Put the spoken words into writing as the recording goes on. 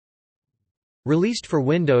Released for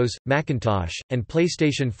Windows, Macintosh, and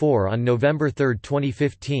PlayStation 4 on November 3,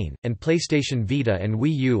 2015, and PlayStation Vita and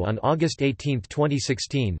Wii U on August 18,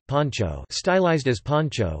 2016, Poncho, stylized as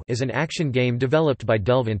Poncho, is an action game developed by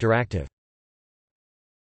Delve Interactive.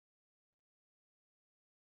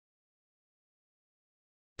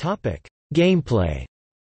 Topic: Gameplay.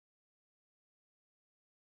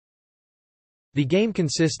 The game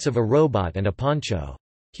consists of a robot and a Poncho.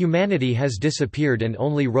 Humanity has disappeared and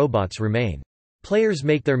only robots remain. Players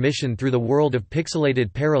make their mission through the world of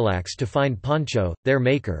pixelated parallax to find Poncho, their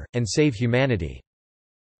maker, and save humanity.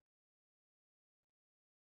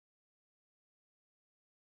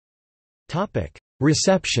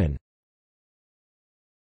 Reception.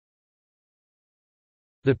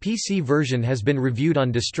 The PC version has been reviewed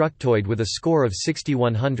on Destructoid with a score of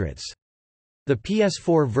 61/100. The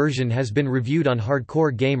PS4 version has been reviewed on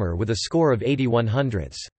Hardcore Gamer with a score of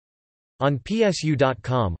 81/100. On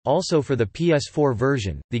PSU.com, also for the PS4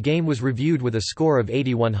 version, the game was reviewed with a score of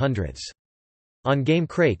 81/100. On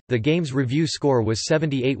GameCrate, the game's review score was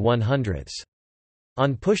 78/100.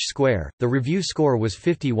 On Push Square, the review score was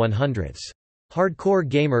 50/100. Hardcore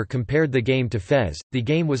Gamer compared the game to Fez. The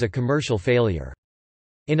game was a commercial failure.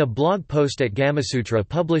 In a blog post at Gamasutra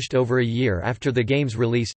published over a year after the game's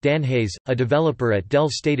release, Dan Hayes, a developer at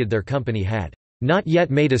Delve, stated their company had not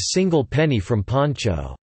yet made a single penny from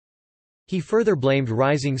Poncho. He further blamed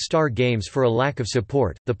Rising Star Games for a lack of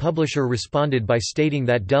support. The publisher responded by stating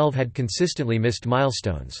that Delve had consistently missed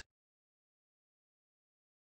milestones.